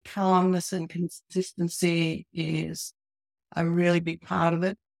calmness and consistency is a really big part of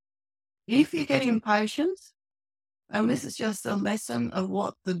it. If you get impatient, and this is just a lesson of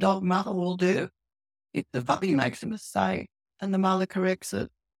what the dog mother will do, if the puppy makes a mistake and the mother corrects it,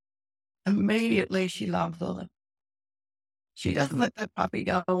 immediately she loves it. She doesn't let that puppy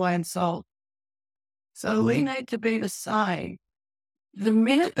go away and sulk. So we need to be the same. The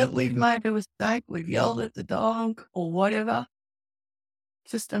minute that we've made a mistake, we've yelled at the dog or whatever,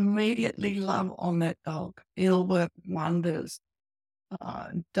 just immediately love on that dog. It'll work wonders.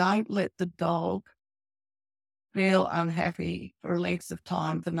 Don't let the dog feel unhappy for lengths of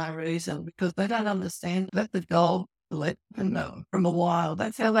time for no reason, because they don't understand. Let the dog let them know from a while.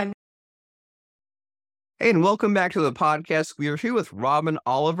 That's how they. Hey, and welcome back to the podcast. We are here with Robin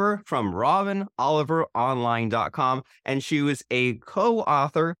Oliver from RobinOliverOnline.com, and she was a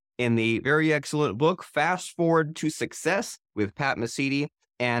co-author in the very excellent book, Fast Forward to Success with Pat Mesiti.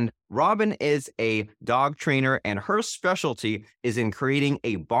 And Robin is a dog trainer, and her specialty is in creating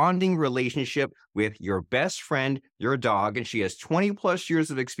a bonding relationship with your best friend, your dog. And she has 20 plus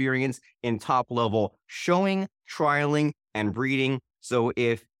years of experience in top level showing, trialing, and breeding. So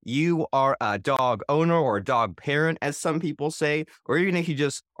if you are a dog owner or a dog parent, as some people say, or even if you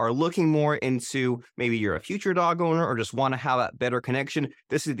just are looking more into maybe you're a future dog owner or just want to have a better connection,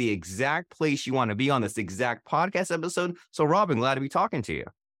 this is the exact place you want to be on this exact podcast episode. So Robin, glad to be talking to you.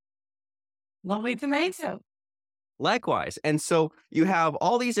 Lovely to meet you. Likewise. And so you have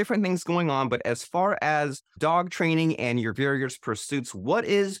all these different things going on, but as far as dog training and your various pursuits, what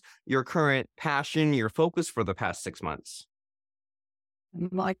is your current passion, your focus for the past 6 months?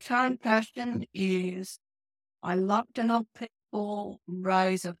 My current passion is I love to help people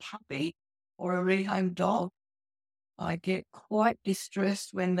raise a puppy or a rehomed dog. I get quite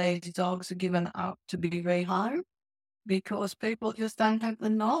distressed when these dogs are given up to be rehomed because people just don't have the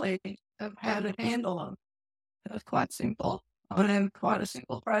knowledge of how to handle them. It's quite simple. I have quite a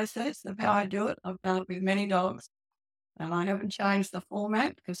simple process of how I do it. I've done it with many dogs, and I haven't changed the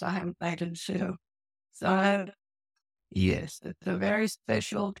format because I haven't made it to. So, yes, it's a very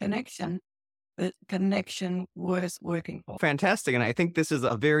special connection, but connection worth working for. Fantastic. And I think this is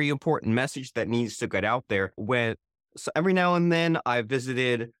a very important message that needs to get out there. So every now and then I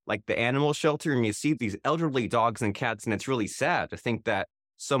visited like the animal shelter, and you see these elderly dogs and cats, and it's really sad to think that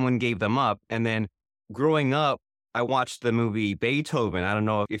someone gave them up. And then growing up, I watched the movie Beethoven. I don't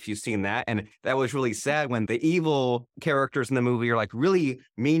know if you've seen that. And that was really sad when the evil characters in the movie are like really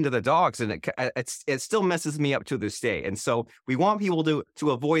mean to the dogs. And it still messes me up to this day. And so we want people to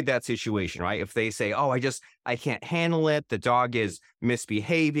avoid that situation, right? If they say, oh, I can't handle it, the dog is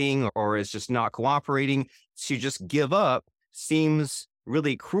misbehaving or is just not cooperating, to just give up seems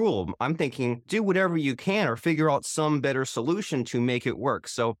really cruel. I'm thinking, do whatever you can or figure out some better solution to make it work.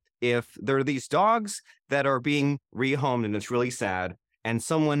 So if there are these dogs that are being rehomed and it's really sad, and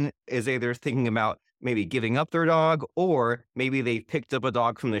someone is either thinking about maybe giving up their dog, or maybe they picked up a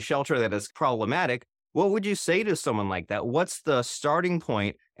dog from the shelter that is problematic, what would you say to someone like that? What's the starting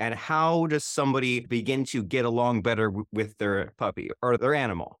point, and how does somebody begin to get along better with their puppy or their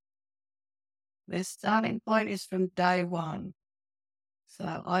animal? The starting point is from day one.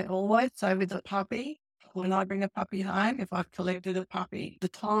 So I always say with a puppy, when I bring a puppy home, if I've collected a puppy, the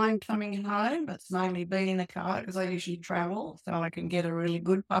time coming home, it's mainly been in the car because I usually travel, so I can get a really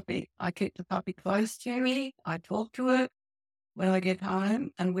good puppy. I keep the puppy close to me. I talk to it when I get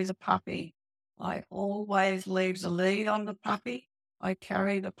home. And with a puppy, I always leave the lead on the puppy. I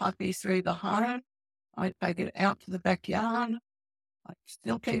carry the puppy through the home. I take it out to the backyard. I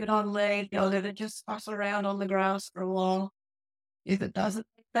still keep it on lead. I let it just fuss around on the grass for a while. If it doesn't,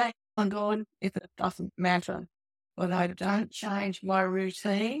 back on going. If it doesn't matter, but I don't change my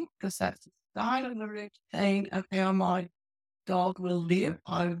routine because that's the start of the routine of how my dog will live.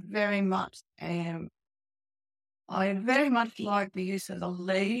 I very much like the use of the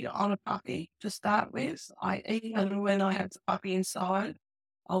lead on a puppy to start with. Even when I have the puppy inside,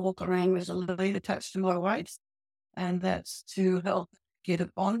 I'll walk around with a lead attached to my waist, and that's to help get a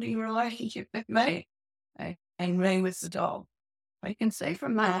bonding relationship with me and me with the dog. You can see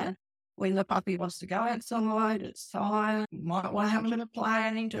from that when the puppy wants to go outside, it's tired, might want to have a little play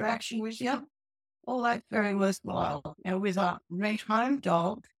and interaction with you. All that's very worthwhile. Now, with a home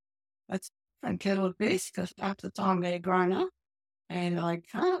dog, that's a different kettle of fish because half the time they're grown up and I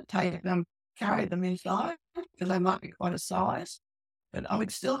can't carry them inside because they might be quite a size. But I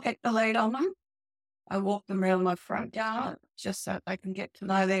would still get the lead on them. I walk them around my front yard just so they can get to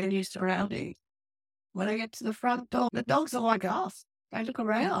know their new surroundings. When I get to the front door, the dogs are like us. They look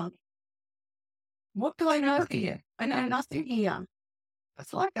around. What do I know here? I know nothing here.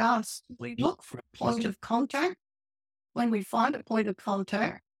 It's like us. We look for a point of contact. When we find a point of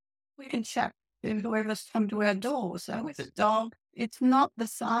contact, we can chat to whoever's come to our door. So with a dog, it's not the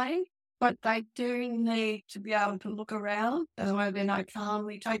same, but they do need to be able to look around. Otherwise, they're not calm.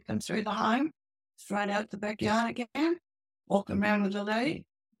 We take them through the home, straight out the backyard again, walk them around with a lead.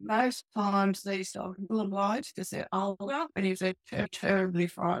 Most times these dogs will oblige because they're older, but if they're terribly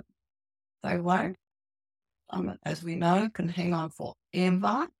frightened, they won't. As we know, can hang on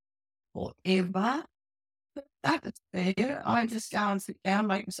forever, forever. But that is fair. I just go and sit down,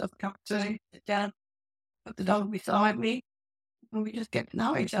 make myself a cup of tea, sit down, put the dog beside me, and we just get to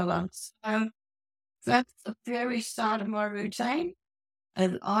know each other. So that's the very start of my routine.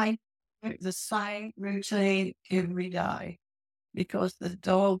 And I do the same routine every day because the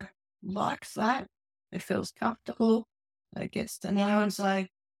dog likes that. It feels comfortable. It gets to know and say,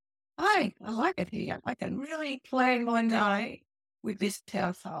 hey, I like it here. I can really plan my day with this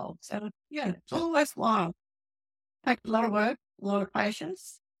household. So, yeah, it's all worthwhile. Takes a lot of work, a lot of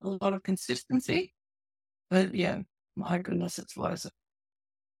patience, a lot of consistency. But yeah, my goodness, it's worth it.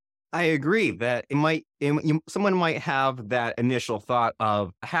 I agree that someone might have that initial thought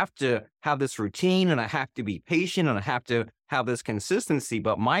of, I have to have this routine and I have to be patient and I have to have this consistency.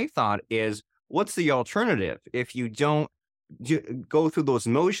 But my thought is, what's the alternative? If you don't go through those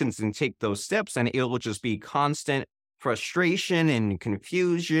motions and take those steps, and it will just be constant frustration and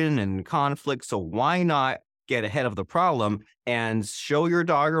confusion and conflict. So why not get ahead of the problem and show your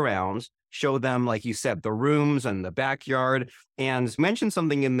dog around, show them, like you said, the rooms and the backyard, and mention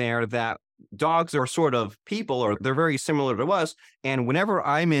something in there that dogs are sort of people, or they're very similar to us. And whenever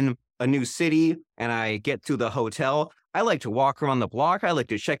I'm in a new city and I get to the hotel, I like to walk around the block. I like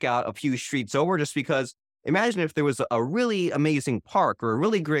to check out a few streets over, just because imagine if there was a really amazing park or a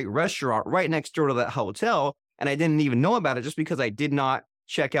really great restaurant right next door to that hotel, and I didn't even know about it just because I did not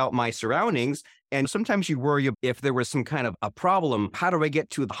check out my surroundings. And sometimes you worry if there was some kind of a problem, how do I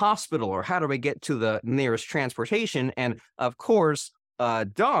get to the hospital or how do I get to the nearest transportation? And of course, a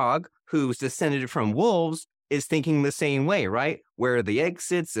dog who's descended from wolves is thinking the same way, right? Where are the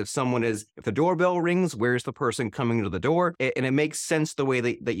exits? If the doorbell rings, where's the person coming to the door? And it makes sense the way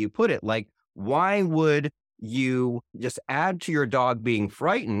that you put it. Like, why would you just add to your dog being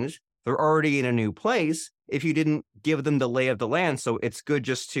frightened? They're already in a new place if you didn't give them the lay of the land. So it's good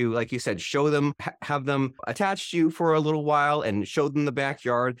just to, like you said, show them, have them attached to you for a little while and show them the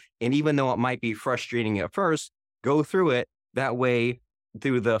backyard. And even though it might be frustrating at first, go through it. That way,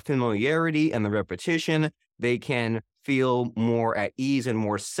 through the familiarity and the repetition, they can feel more at ease and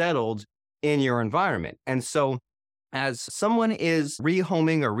more settled in your environment. And so as someone is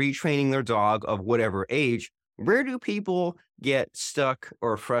rehoming or retraining their dog of whatever age, where do people get stuck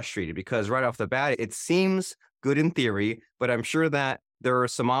or frustrated? Because right off the bat, it seems good in theory, but I'm sure that there are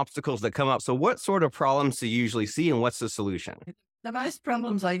some obstacles that come up. So what sort of problems do you usually see, and what's the solution? The most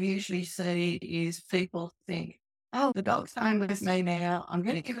problems I usually see is people think, oh, the dog's home with me now. I'm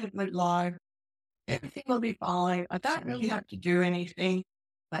going to give it a good life. Everything will be fine. I don't really have to do anything,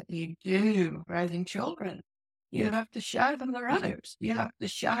 but you do raising children. You have to show them the ropes. You have to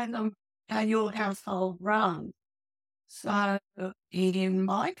show them how your household runs. So in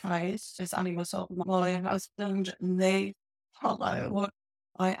my case, it's only myself and my husband, and they follow what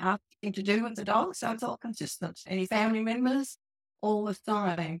I ask him to do with the dog. So it's all consistent. Any family members, all the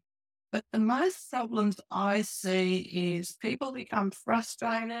time. But the most problems I see is people become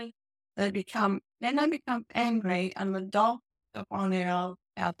frustrated. Then they become angry, and the dog upon our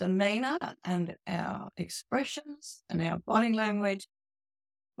demeanor and our expressions and our body language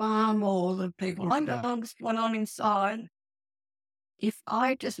far more than people. My dogs, when I'm inside, if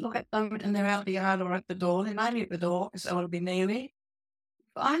I just look at them and they're out the yard or at the door, they may be at the door because they want to be near me.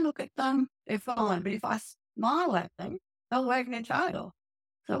 If I look at them, they're fine. But if I smile at them, they'll wag their tail.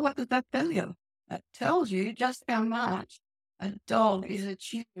 So what does that tell you? That tells you just how much a dog is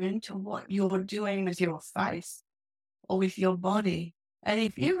attuned to what you're doing with your face or with your body. And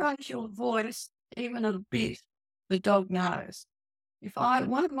if you raise your voice even a bit, the dog knows.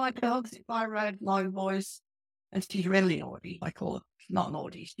 One of my dogs, if I raise my voice, and she's really naughty, I call it not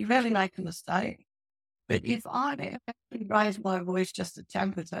naughty, she rarely makes a mistake. But if I raise my voice just to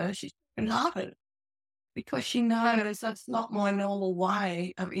temper with her, she's going to laugh at it because she knows that's not my normal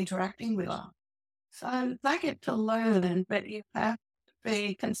way of interacting with her. So they get to learn, but you have to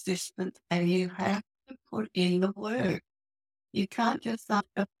be consistent and you have to put in the work. You can't just up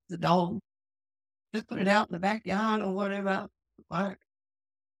the dog, just put it out in the backyard or whatever. Work.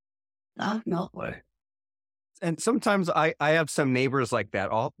 Does not work. And sometimes I have some neighbors like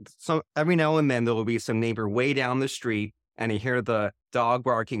that. Every now and then there will be some neighbor way down the street and you hear the dog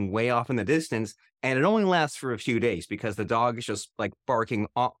barking way off in the distance. And it only lasts for a few days because the dog is just like barking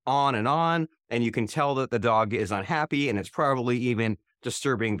on and on. And you can tell that the dog is unhappy and it's probably even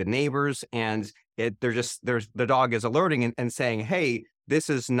disturbing the neighbors. And the dog is alerting and saying, hey, this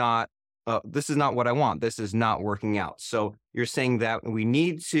is not what I want. This is not working out. So you're saying that we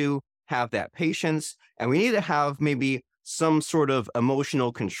need to have that patience and we need to have maybe some sort of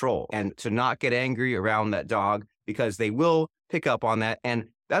emotional control and to not get angry around that dog because they will pick up on that. And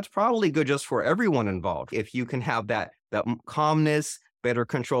that's probably good just for everyone involved. If you can have that calmness, better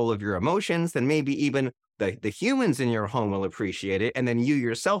control of your emotions, then maybe even the humans in your home will appreciate it. And then you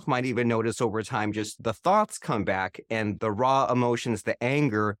yourself might even notice over time, just the thoughts come back and the raw emotions, the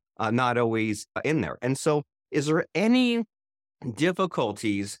anger, not always in there. And so is there any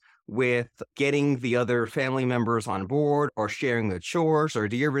difficulties with getting the other family members on board or sharing the chores? Or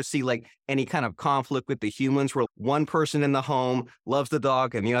do you ever see like any kind of conflict with the humans where one person in the home loves the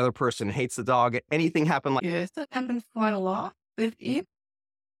dog and the other person hates the dog? Anything happen like? Yes, that happens quite a lot. But if,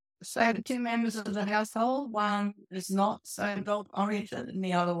 say, the two members of the household, one is not so dog oriented and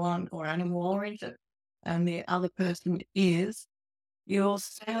the other one or animal oriented, and the other person is, you'll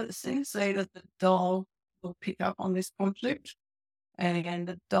see that the dog will pick up on this conflict. And again,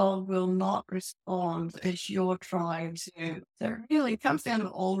 the dog will not respond as you're trying to. So it really comes down to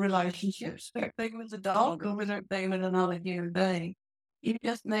all relationships, whether it be with the dog or whether it be with another human being. You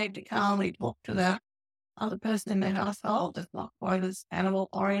just need to calmly talk to that other person in the household that's not quite as animal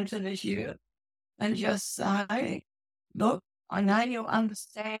oriented as you and just say, look, I know you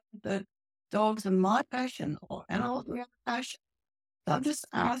understand that dogs are my passion or animals are my passion. So I'm just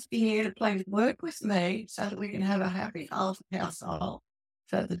asking you to please work with me so that we can have a happy household.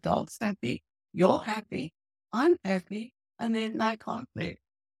 So the dog's happy, you're happy, I'm happy, and there's no conflict.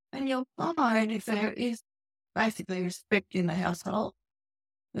 And you'll find if there is basically respect in the household,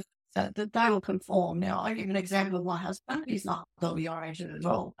 so that they will conform. Now, I give an example of my husband. He's not doggy oriented at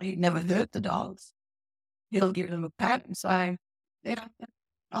all. He'd never hurt the dogs. He'll give them a pat and say, yeah,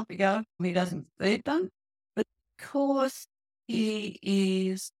 off you go. He doesn't feed them. But because he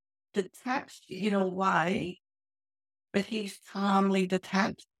is detached in a way, but he's calmly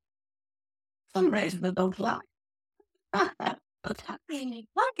detached. For some reason, the dog's like, I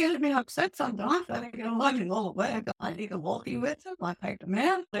get me upset sometimes. I think I'm watching all the way. I need a walking with them. I take them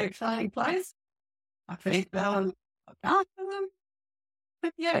out. They're exciting place. I feed them. I talk to them.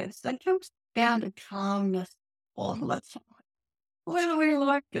 But yes, that comes down to calmness all the time. Whether we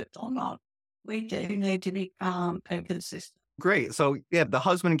like it or not, we do need to be calm and consistent. Great. So yeah, the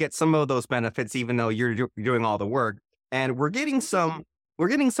husband gets some of those benefits, even though you're doing all the work. And we're getting some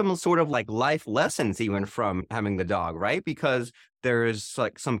sort of like life lessons even from having the dog, right? Because there's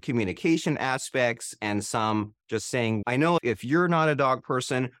like some communication aspects and some just saying, I know if you're not a dog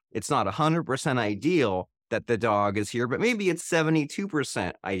person, it's not 100% ideal that the dog is here, but maybe it's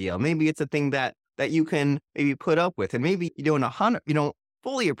 72% ideal. Maybe it's a thing that you can maybe put up with. And maybe you don't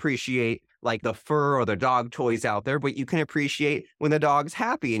fully appreciate like the fur or the dog toys out there, but you can appreciate when the dog's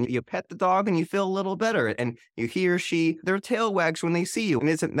happy and you pet the dog and you feel a little better and he or she, their tail wags when they see you. And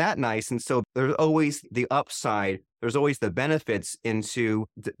isn't that nice? And so there's always the upside. There's always the benefits into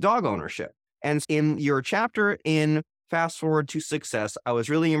dog ownership. And in your chapter in Fast Forward to Success, I was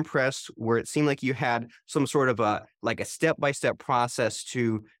really impressed where it seemed like you had some sort of a step-by-step process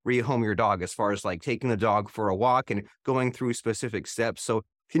to rehome your dog as far as like taking the dog for a walk and going through specific steps. So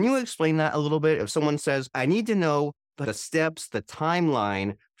can you explain that a little bit? If someone says, I need to know the steps, the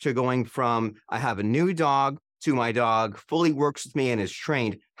timeline to going from I have a new dog to my dog fully works with me and is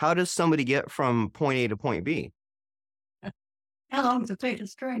trained, how does somebody get from point A to point B? How long does it take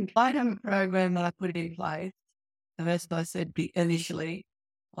to train? I have a program that I put in place. And as I said initially,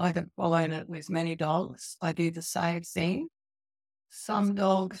 I have followed it with many dogs. I do the same thing. Some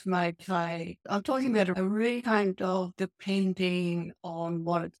dogs may take, I'm talking about a retrained dog, depending on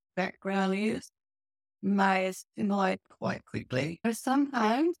what its background is, may assimilate quite quickly. There's some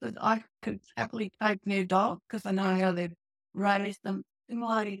homes that I could happily take new dog because I know how they've raised them,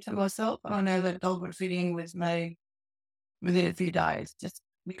 assimilating to myself, and I know that dog would fit in with me within a few days, just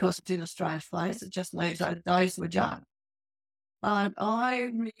because it's in a strange place. It just needs those days to adjust. But I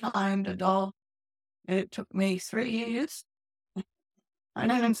reclaimed a dog, and it took me 3 years. I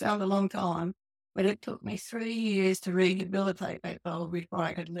know it sounds a long time, but it took me 3 years to rehabilitate that dog before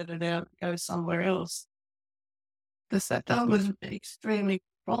I could let it out and go somewhere else. Because that dog was extremely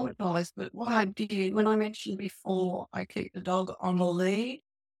traumatized. But what I did, when I mentioned before, I keep the dog on the lead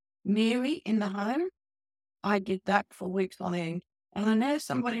near me in the home. I did that for weeks on end. And I know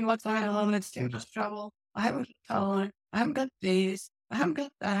somebody might say, oh, let's do just trouble. I haven't got time. I haven't got this, I haven't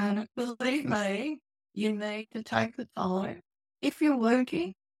got that. Believe me, you need to take the time. If you're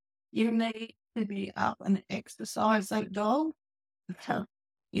working, you need to be up and exercise that dog.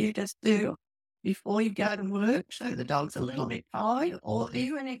 You just do before you go to work, so the dog's a little bit tired, or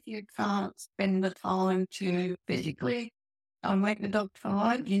even if you can't spend the time to physically make the dog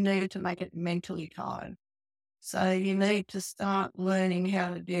tired, you need to make it mentally tired. So you need to start learning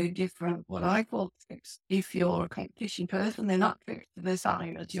how to do different, what I call tricks. If you're a competition person, they're not tricks, they're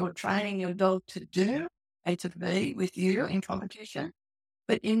something that you're training your dog to do and to be with you in competition.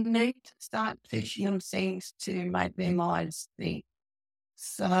 But you need to start teaching them things to make their minds think.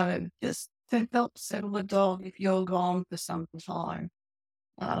 So just to help settle the dog if you're gone for some time.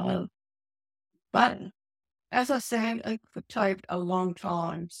 Uh, but as I said, it could take a long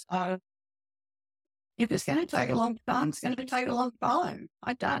time. So if it's going to take a long time, it's going to take a long time.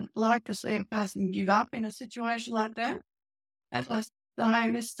 I don't like to see a person give up in a situation like that. As I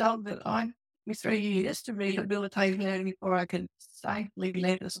say, this dog that I took me 3 years to rehabilitate her before I could safely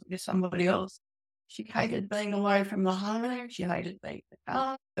let her to somebody else. She hated being away from the home. She hated being in the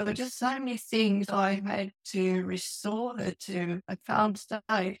car. There were just so many things I had to restore her to a calm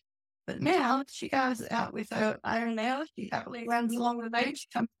state. But now she goes out with her own now. She happily runs along the beach. She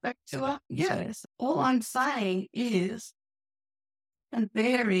comes back to her. Yes. All I'm saying is, and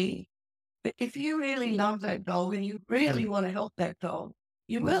vary, but if you really love that dog and you really want to help that dog,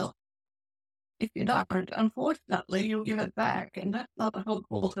 you will. If you don't, unfortunately, you'll give it back. And that's not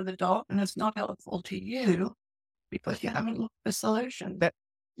helpful to the dog and it's not helpful to you because you haven't looked for solutions.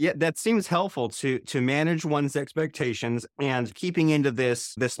 That seems helpful to manage one's expectations and keeping into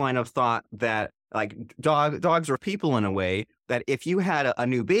this line of thought that like dogs are people in a way that if you had a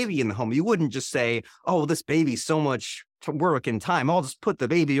new baby in the home, you wouldn't just say, "Oh, this baby's so much to work and time. I'll just put the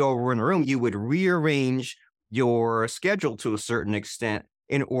baby over in a room." You would rearrange your schedule to a certain extent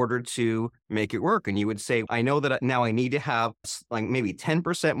in order to make it work. And you would say, I know that now I need to have like maybe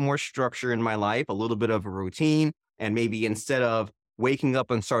 10% more structure in my life, a little bit of a routine. And maybe instead of waking up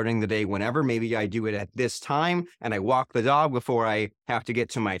and starting the day whenever, maybe I do it at this time and I walk the dog before I have to get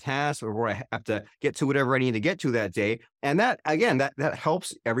to my task or before I have to get to whatever I need to get to that day. And that, again, that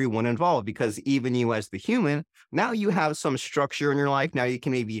helps everyone involved because even you as the human, now you have some structure in your life. Now you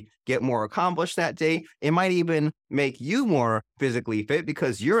can maybe get more accomplished that day. It might even make you more physically fit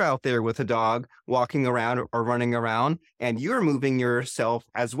because you're out there with a dog walking around or running around and you're moving yourself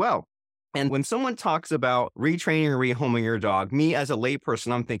as well. And when someone talks about retraining or rehoming your dog, me as a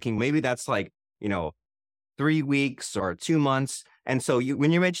layperson, I'm thinking maybe that's like, 3 weeks or 2 months. And so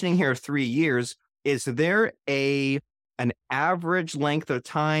when you're mentioning here 3 years, is there an average length of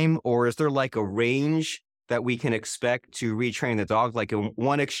time or is there like a range that we can expect to retrain the dog? Like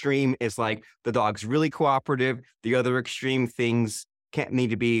one extreme is like the dog's really cooperative. The other extreme, things can't need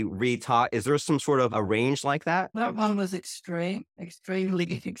to be retaught. Is there some sort of a range like that? That one was extremely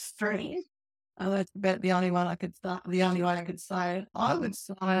extreme. That's about the only one I could start, the only way I could say it. I would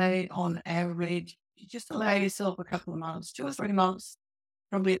say on average, you just allow yourself a couple of months, 2 or 3 months,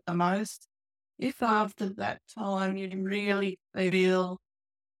 probably at the most. If after that time you really feel,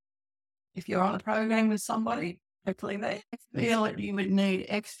 if you're on a program with somebody, hopefully they feel that you would need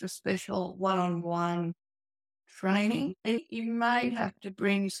extra special one-on-one training, you may have to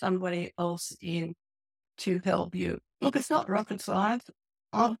bring somebody else in to help you. Look, it's not rocket science.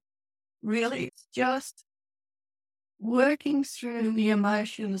 Really, it's just working through the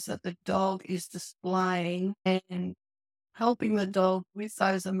emotions that the dog is displaying and helping the dog with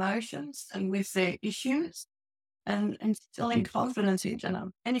those emotions and with their issues and instilling confidence into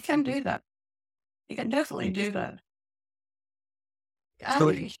them. And you can do that. You can definitely do that. So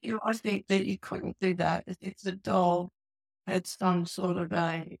I think that you couldn't do that if the dog had some sort of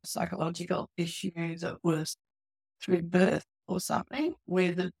a psychological issue that was through birth or something,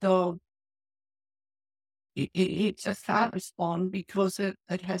 where the dog, it just can't respond because it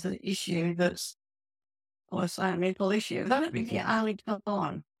has an issue that's, let's say, a mental issue. That would be the only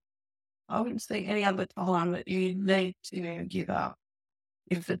time. I wouldn't see any other time that you need to give up.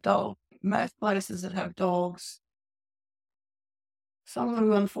 If the dog, most places that have dogs, some of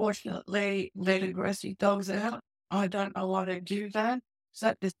them unfortunately let aggressive dogs out. I don't know why they do that. So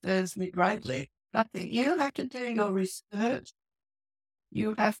that disturbs me greatly. But you have to do your research.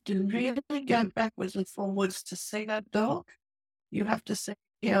 You have to really go backwards and forwards to see that dog. You have to see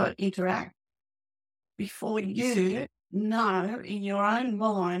how it interacts before you know in your own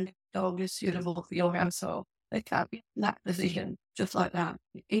mind dog is suitable for your household. They can't be in that decision just like that.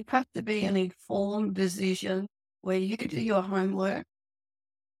 It has to be an informed decision where you do your homework.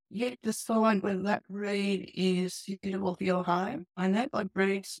 yet decide whether that breed is suitable for your home. I know my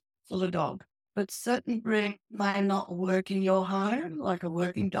breeds for the dog, but certain breeds may not work in your home, like a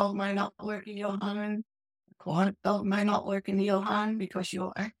working dog may not work in your home. A quiet dog may not work in your home because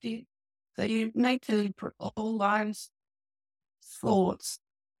you're active. So you need to put all those thoughts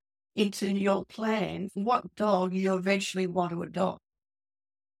into your plan, what dog you eventually want to adopt.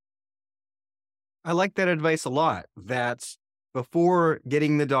 I like that advice a lot. That before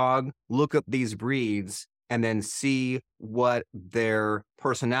getting the dog, look up these breeds and then see what their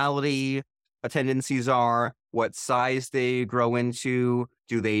personality tendencies are, what size they grow into.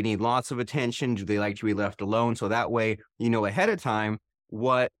 Do they need lots of attention? Do they like to be left alone? So that way, you know ahead of time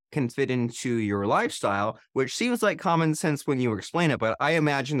what can fit into your lifestyle, which seems like common sense when you explain it. But I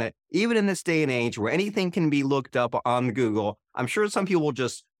imagine that even in this day and age where anything can be looked up on Google, I'm sure some people will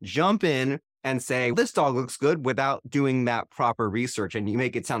just jump in and say, this dog looks good without doing that proper research. And you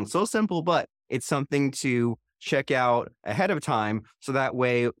make it sound so simple, but it's something to check out ahead of time so that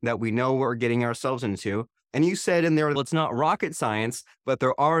way that we know what we're getting ourselves into. And you said in there, it's not rocket science, but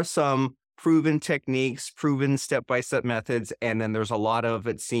there are some proven techniques, proven step-by-step methods. And then there's a lot of,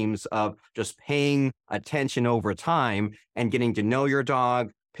 it seems, of just paying attention over time and getting to know your dog,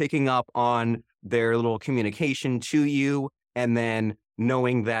 picking up on their little communication to you, and then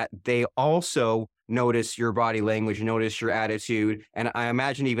knowing that they also notice your body language, notice your attitude. And I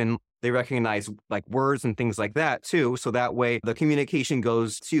imagine even they recognize like words and things like that too. So that way the communication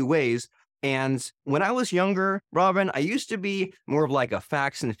goes two ways. And when I was younger, Robin, I used to be more of like a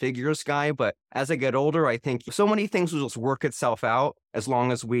facts and figures guy. But as I get older, I think so many things will just work itself out as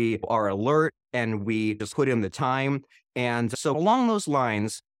long as we are alert and we just put in the time. And so along those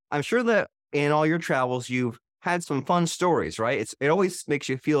lines, I'm sure that in all your travels, you've had some fun stories, right? It always makes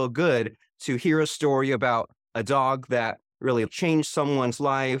you feel good to hear a story about a dog that really changed someone's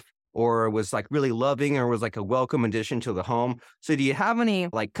life or was like really loving or was like a welcome addition to the home. So do you have any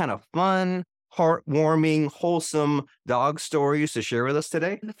like kind of fun, heartwarming, wholesome dog stories to share with us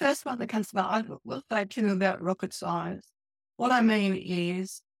today? The first one that comes to mind, I will say too about rocket science. What I mean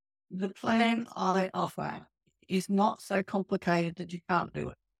is the plan I offer is not so complicated that you can't do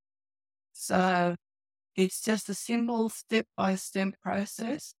it. So it's just a simple step-by-step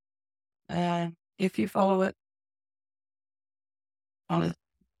process. And if you follow it on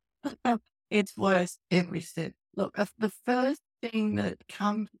it's worth every step. Look, the first thing that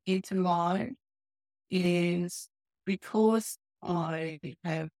comes into mind is because I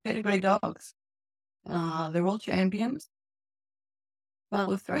have pedigree dogs, they're all champions. Well,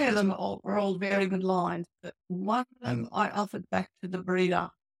 the three of them were all very good lines, but one of them I offered back to the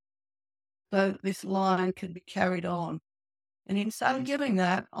breeder so that this line could be carried on. And instead of giving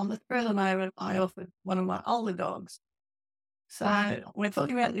that, on the spur of the moment, I offered one of my older dogs. So we're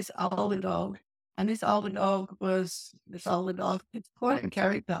talking about this older dog, and this older dog, it's quite a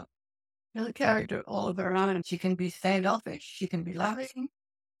character. She's a character all of her own. She can be standoffish, she can be loving,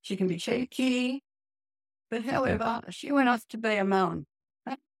 she can be cheeky, but however, she went off to be a mum.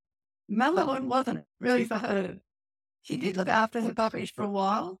 Motherhood wasn't really for her. She did look after her puppies for a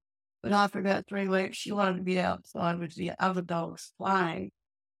while, but after about 3 weeks, she wanted to be outside with the other dogs playing.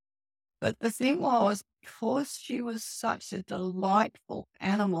 But the thing was, because she was such a delightful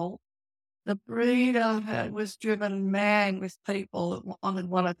animal, the breeder was driven mad with people that wanted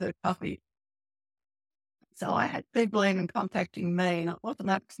one of her puppies. So I had people even contacting me, and it wasn't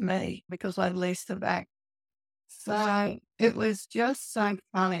up to me because I leased her back. So it was just so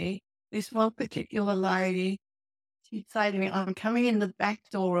funny. This one particular lady, she'd say to me, I'm coming in the back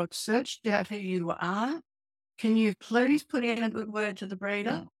door. I've searched out who you are. Can you please put in a good word to the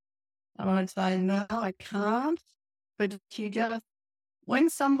breeder? And I'd say, no, I can't. But when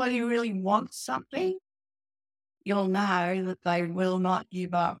somebody really wants something, you'll know that they will not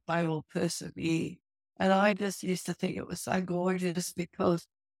give up. They will persevere. And I just used to think it was so gorgeous because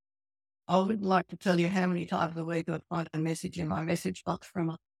I wouldn't like to tell you how many times a week I'd find a message in my message box from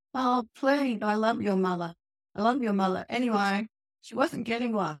her. Oh, please, I love your mother. I love your mother. Anyway, she wasn't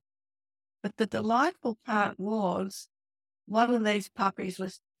getting one. But the delightful part was one of these puppies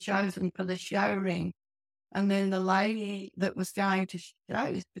was chosen for the show ring. And then the lady that was going to show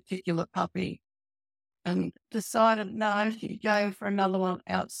this particular puppy and decided, no, she'd go for another one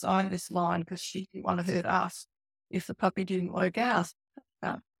outside this line because she didn't want to hurt us if the puppy didn't work out.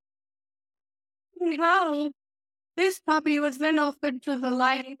 No, this puppy was then offered to the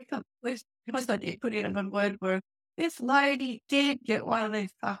lady because I did put in a good word where this lady did get one of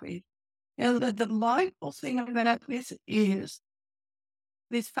these puppies. And the delightful thing about this is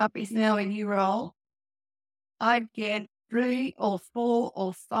this puppy's now a year old. I get 3 or 4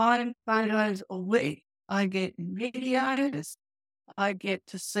 or 5 photos a week. I get videos. I get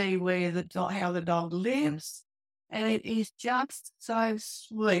to see where how the dog lives. And it is just so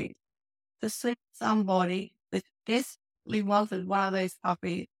sweet to see somebody that desperately wanted one of these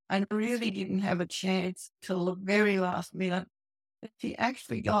puppies and really didn't have a chance till the very last minute that she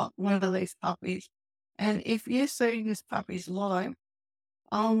actually got one of these puppies. And if you see this puppy's life,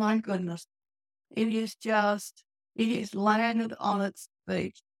 oh my goodness, it is landed on its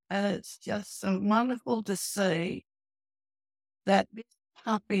feet. And it's just so wonderful to see that this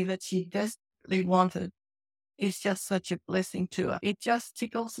puppy that she desperately wanted is just such a blessing to her. It just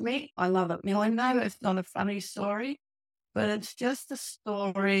tickles me. I love it. Now, I know it's not a funny story, but it's just a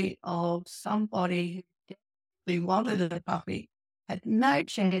story of somebody who desperately wanted a puppy, had no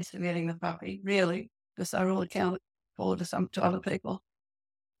chance of getting the puppy, really, because they were all accounted for to other people.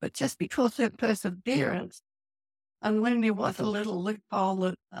 But just because of perseverance, and when there was a little loophole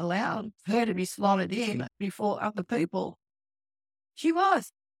that allowed her to be slotted in before other people, she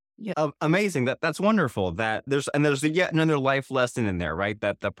was. Yeah. Amazing. That's wonderful. There's yet another life lesson in there, right?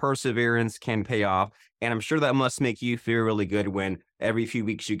 That the perseverance can pay off. And I'm sure that must make you feel really good when every few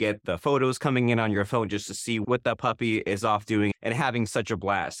weeks you get the photos coming in on your phone just to see what that puppy is off doing and having such a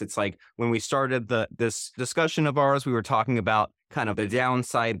blast. It's like when we started this discussion of ours, we were talking about kind of the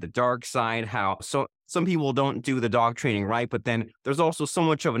downside, the dark side, how some people don't do the dog training right, but then there's also so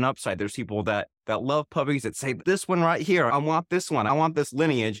much of an upside. There's people that love puppies that say, this one right here, I want this one, I want this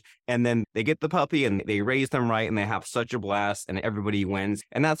lineage. And then they get the puppy and they raise them right and they have such a blast and everybody wins.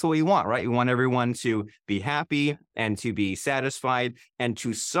 And that's what we want, right? We want everyone to be happy and to be satisfied and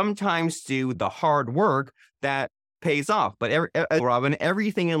to sometimes do the hard work that pays off. But Robin,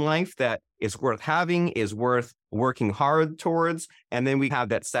 everything in life that is worth having is worth working hard towards. And then we have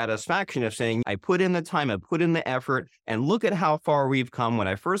that satisfaction of saying, I put in the time, I put in the effort, and look at how far we've come. When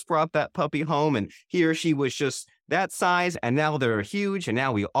I first brought that puppy home and he or she was just that size, and now they're huge, and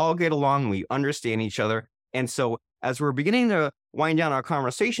now we all get along, we understand each other. And so as we're beginning to wind down our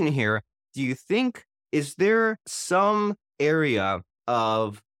conversation here, do you think, is there some area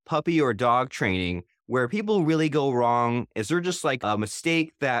of puppy or dog training where people really go wrong? Is there just like a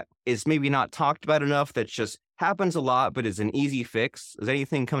mistake that is maybe not talked about enough that just happens a lot, but is an easy fix? Does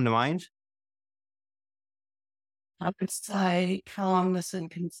anything come to mind? I would say calmness and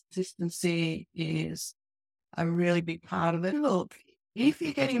consistency is a really big part of it. Look, if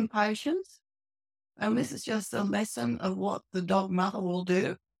you get impatient, and this is just a lesson of what the dog mother will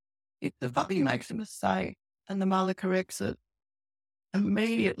do, if the puppy makes a mistake and the mother corrects it,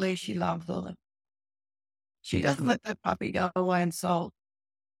 immediately she loves it. She doesn't let that puppy go away and sulk.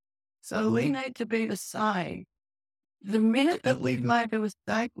 So we need to be the same. The minute that we've made a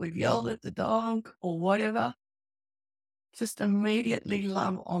mistake, we've yelled at the dog or whatever, just immediately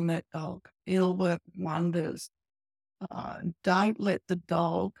love on that dog. It'll work wonders. Don't let the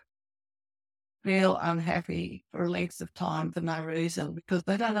dog feel unhappy for lengths of time for no reason because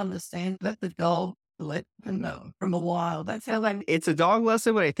they don't understand. Let the dog let them know from a while. That's how they. It's a dog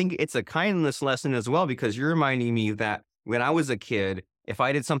lesson, but I think it's a kindness lesson as well, because you're reminding me that when I was a kid, if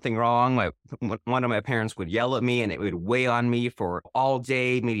I did something wrong, one of my parents would yell at me and it would weigh on me for all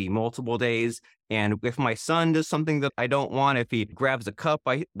day, maybe multiple days. And if my son does something that I don't want, if he grabs a cup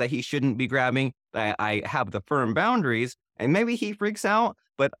that he shouldn't be grabbing, I have the firm boundaries and maybe he freaks out,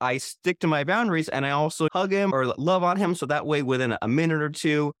 but I stick to my boundaries and I also hug him or love on him. So that way, within a minute or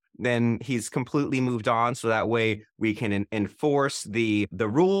two, then he's completely moved on. So that way we can enforce the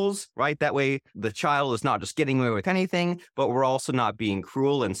rules, right? That way the child is not just getting away with anything, but we're also not being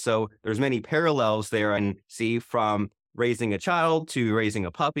cruel. And so there's many parallels there and see from raising a child to raising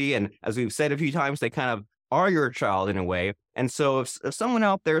a puppy. And as we've said a few times, they kind of are your child in a way. And so if someone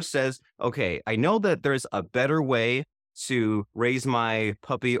out there says, okay, I know that there's a better way to raise my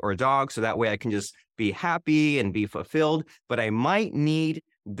puppy or dog, so that way I can just be happy and be fulfilled, but I might need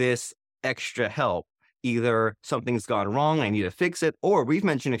this extra help. Either something's gone wrong, I need to fix it, or we've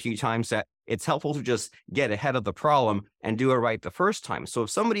mentioned a few times that it's helpful to just get ahead of the problem and do it right the first time. So if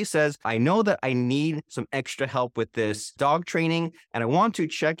somebody says, I know that I need some extra help with this dog training, and I want to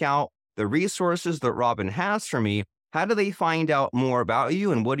check out the resources that Robin has for me, how do they find out more about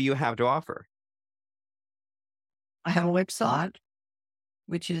you and what do you have to offer? I have a website,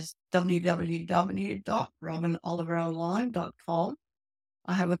 which is www.robinoliveronline.com.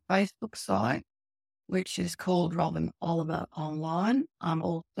 I have a Facebook site, which is called Robin Oliver Online. I'm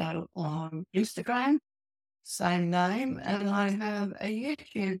also on Instagram, same name, and I have a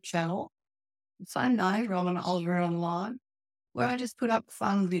YouTube channel, same name, Robin Oliver Online, where I just put up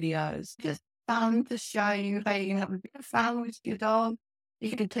fun videos, just fun to show you how you can have a bit of fun with your dog.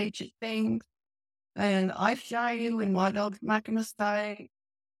 You can teach it things. And I show you when my dog's making a mistake.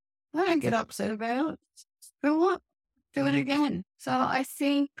 I don't get upset about it. So what? Do it again. So I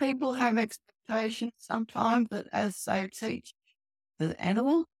think people have expectations sometimes that as they teach the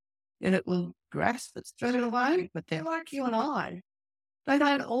animal, that it will grasp it straight away. But they're like you and I. They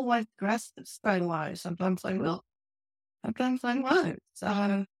don't always grasp it straight away. Sometimes they will. Sometimes they won't.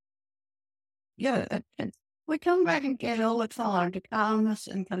 So yeah, we come back again all the time to calmness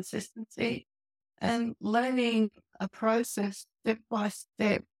and consistency and learning a process step by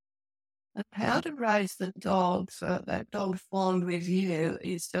step of how to raise the dog so that dog's bond with you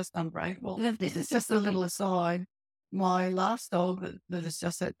is just unbreakable. And this is just a little aside. My last dog that has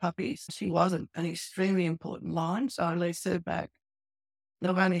just had puppies, she wasn't an extremely important line, so I leased her back.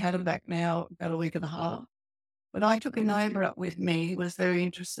 I've only had her back now about a week and a half. But I took a neighbour up with me who was very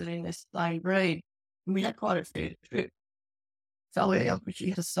interested in this same breed. And we had quite a few trips. So she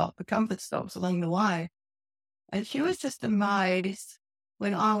had to stop for comfort stops along the way. And she was just amazed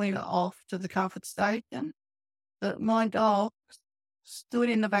when I went off to the comfort station that my dog stood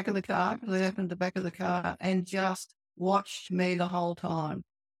in the back of the car, because I opened the back of the car, and just watched me the whole time.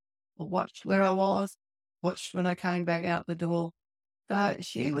 Or watched where I was, watched when I came back out the door. So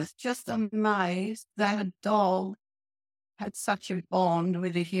she was just amazed that a dog had such a bond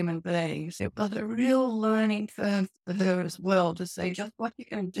with a human being. So it was a real learning curve for her as well to see just what you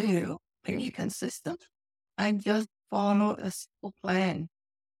can do when you're consistent and just follow a simple plan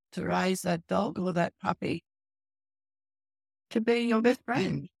to raise that dog or that puppy to be your best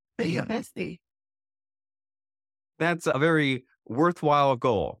friend, be your bestie. That's a very worthwhile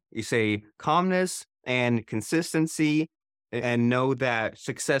goal. You say calmness and consistency, and know that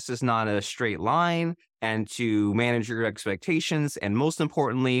success is not a straight line, and to manage your expectations. And most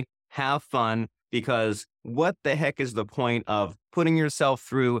importantly, have fun, because what the heck is the point of putting yourself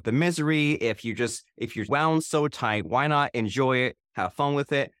through the misery if you're wound so tight? Why not enjoy it, have fun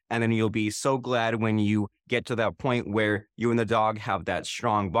with it, and then you'll be so glad when you get to that point where you and the dog have that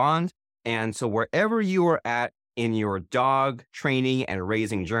strong bond. And so wherever you are at in your dog training and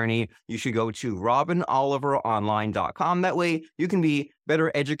raising journey, you should go to robinoliveronline.com. That way you can be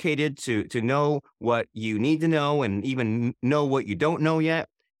better educated to know what you need to know and even know what you don't know yet.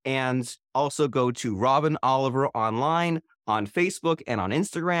 And also go to Robin Oliver Online on Facebook and on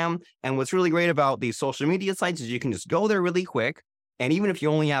Instagram. And what's really great about these social media sites is you can just go there really quick. And even if you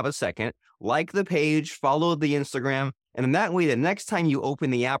only have a second, like the page, follow the Instagram, and in that way, the next time you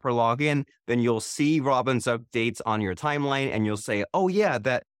open the app or log in, then you'll see Robin's updates on your timeline, and you'll say, oh yeah,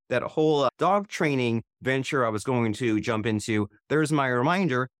 that whole dog training venture I was going to jump into, there's my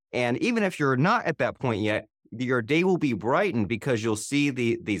reminder. And even if you're not at that point yet, your day will be brightened because you'll see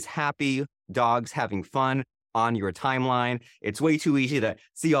these happy dogs having fun on your timeline. It's way too easy to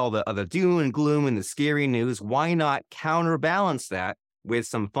see all the doom and gloom and the scary news. Why not counterbalance that with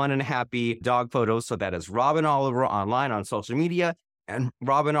some fun and happy dog photos? So that is Robin Oliver Online on social media and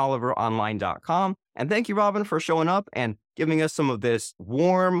robinoliveronline.com. And thank you, Robin, for showing up and giving us some of this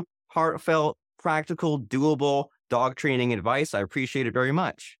warm, heartfelt, practical, doable dog training advice. I appreciate it very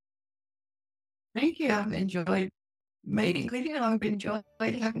much. Thank you. I've enjoyed meeting with you, and I've enjoyed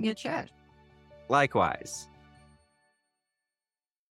having a chat. Likewise.